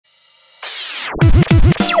Hi,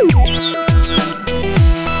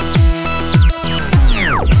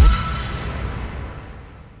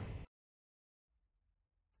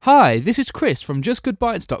 this is Chris from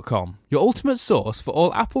JustGoodBites.com, your ultimate source for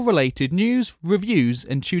all Apple-related news, reviews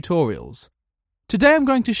and tutorials. Today I'm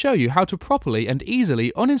going to show you how to properly and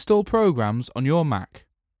easily uninstall programs on your Mac.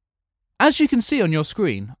 As you can see on your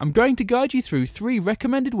screen, I'm going to guide you through 3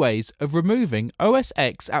 recommended ways of removing OS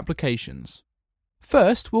X applications.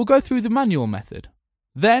 First, we'll go through the manual method.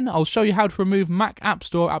 Then I'll show you how to remove Mac App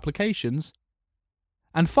Store applications.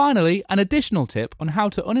 And finally, an additional tip on how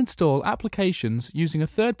to uninstall applications using a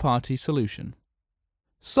third-party solution.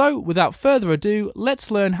 So, without further ado,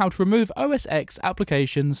 let's learn how to remove OS X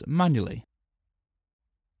applications manually.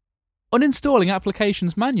 Uninstalling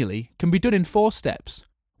applications manually can be done in 4 steps,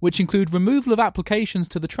 which include removal of applications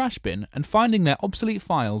to the trash bin and finding their obsolete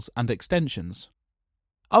files and extensions.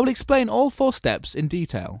 I will explain all 4 steps in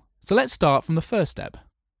detail, so let's start from the first step.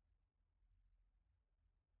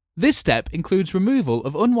 This step includes removal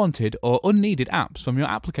of unwanted or unneeded apps from your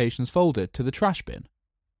applications folder to the trash bin,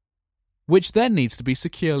 which then needs to be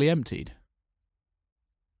securely emptied.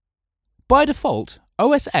 By default,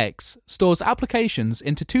 OS X stores applications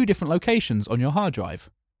into 2 different locations on your hard drive,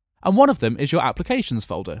 and one of them is your applications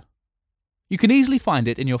folder. You can easily find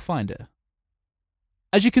it in your Finder.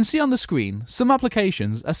 As you can see on the screen, some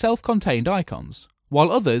applications are self-contained icons,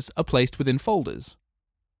 while others are placed within folders.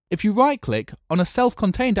 If you right-click on a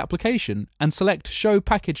self-contained application and select Show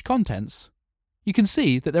Package Contents, you can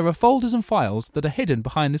see that there are folders and files that are hidden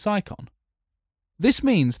behind this icon. This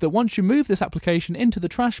means that once you move this application into the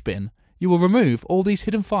trash bin, you will remove all these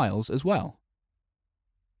hidden files as well.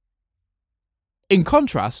 In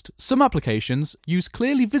contrast, some applications use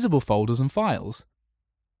clearly visible folders and files,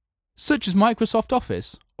 such as Microsoft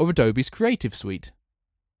Office or Adobe's Creative Suite.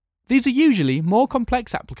 These are usually more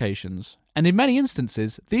complex applications, and in many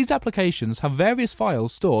instances, these applications have various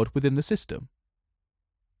files stored within the system.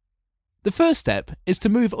 The first step is to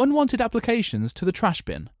move unwanted applications to the trash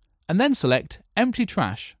bin, and then select Empty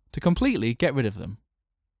Trash to completely get rid of them.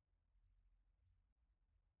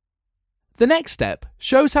 The next step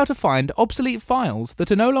shows how to find obsolete files that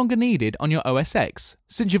are no longer needed on your OS X,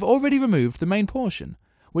 since you've already removed the main portion,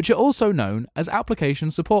 which are also known as application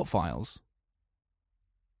support files.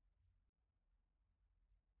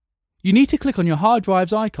 You need to click on your hard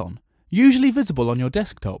drive's icon, usually visible on your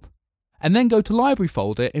desktop, and then go to Library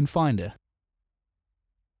folder in Finder.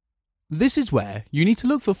 This is where you need to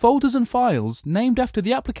look for folders and files named after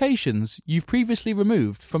the applications you've previously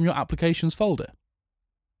removed from your applications folder.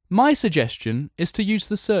 My suggestion is to use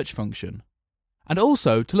the search function, and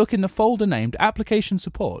also to look in the folder named Application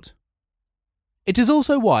Support. It is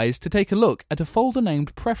also wise to take a look at a folder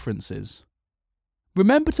named Preferences.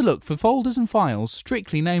 Remember to look for folders and files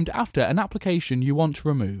strictly named after an application you want to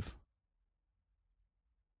remove.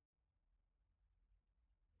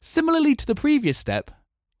 Similarly to the previous step,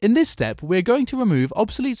 in this step we are going to remove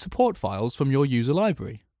obsolete support files from your user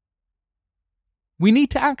library. We need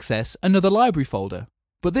to access another library folder,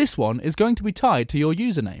 but this one is going to be tied to your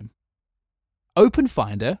username. Open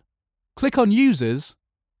Finder, click on Users,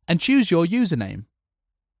 and choose your username.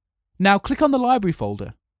 Now click on the library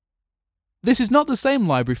folder. This is not the same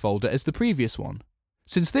library folder as the previous one,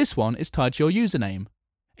 since this one is tied to your username,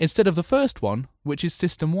 instead of the first one, which is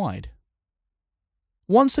system-wide.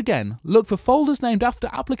 Once again, look for folders named after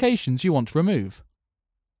applications you want to remove.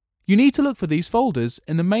 You need to look for these folders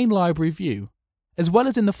in the main library view, as well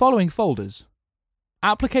as in the following folders: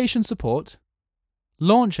 Application Support,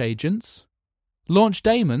 Launch Agents, Launch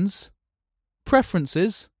Daemons,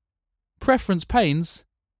 Preferences, Preference Panes,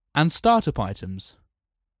 and Startup Items.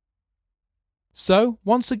 So,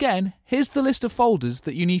 once again, here's the list of folders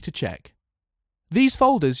that you need to check. These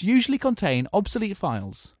folders usually contain obsolete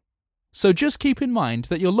files, so just keep in mind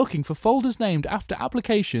that you're looking for folders named after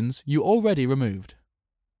applications you already removed.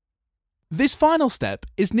 This final step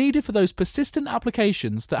is needed for those persistent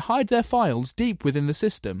applications that hide their files deep within the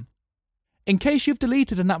system. In case you've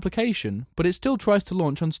deleted an application but it still tries to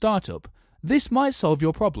launch on startup, this might solve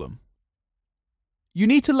your problem. You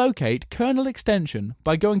need to locate kernel extension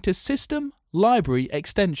by going to System Library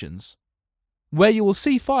Extensions, where you will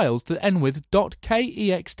see files that end with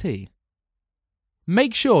 .kext.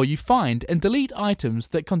 Make sure you find and delete items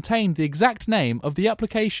that contain the exact name of the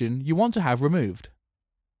application you want to have removed.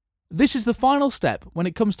 This is the final step when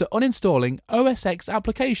it comes to uninstalling OS X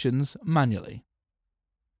applications manually.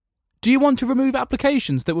 Do you want to remove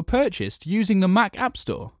applications that were purchased using the Mac App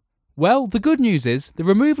Store? Well, the good news is the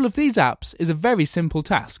removal of these apps is a very simple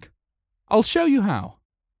task. I'll show you how.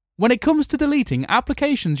 When it comes to deleting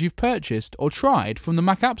applications you've purchased or tried from the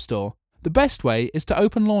Mac App Store, the best way is to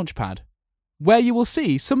open Launchpad, where you will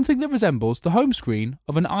see something that resembles the home screen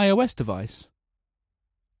of an iOS device.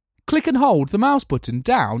 Click and hold the mouse button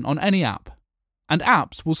down on any app, and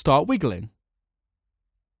apps will start wiggling.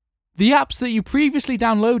 The apps that you previously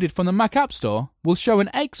downloaded from the Mac App Store will show an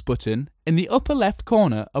X button in the upper left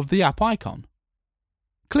corner of the app icon.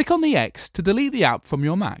 Click on the X to delete the app from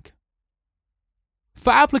your Mac.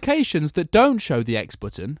 For applications that don't show the X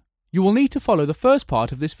button, you will need to follow the first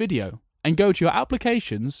part of this video and go to your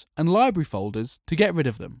Applications and Library folders to get rid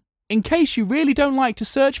of them. In case you really don't like to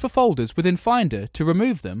search for folders within Finder to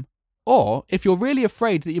remove them, or if you're really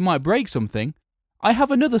afraid that you might break something, I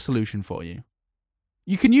have another solution for you.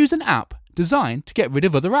 You can use an app designed to get rid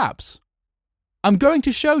of other apps. I'm going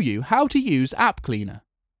to show you how to use App Cleaner,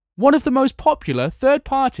 one of the most popular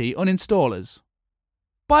third-party uninstallers.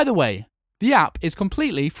 By the way, the app is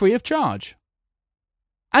completely free of charge.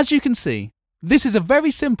 As you can see, this is a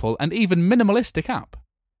very simple and even minimalistic app.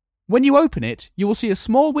 When you open it, you will see a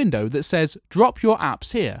small window that says Drop your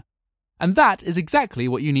apps here, and that is exactly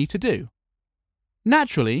what you need to do.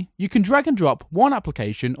 Naturally, you can drag and drop one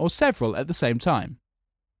application or several at the same time.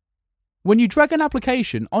 When you drag an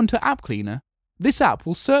application onto App Cleaner, this app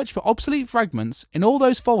will search for obsolete fragments in all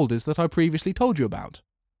those folders that I previously told you about.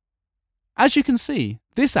 As you can see,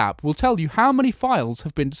 this app will tell you how many files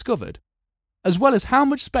have been discovered, as well as how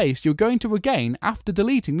much space you're going to regain after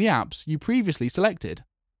deleting the apps you previously selected.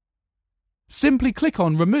 Simply click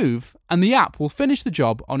on Remove and the app will finish the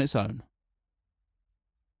job on its own.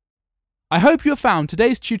 I hope you have found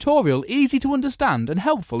today's tutorial easy to understand and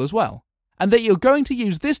helpful as well, and that you're going to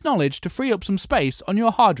use this knowledge to free up some space on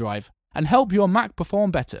your hard drive and help your Mac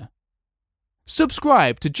perform better.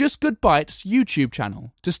 Subscribe to Just Good Bites YouTube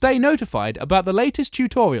channel to stay notified about the latest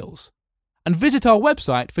tutorials, and visit our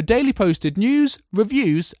website for daily posted news,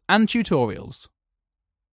 reviews and tutorials.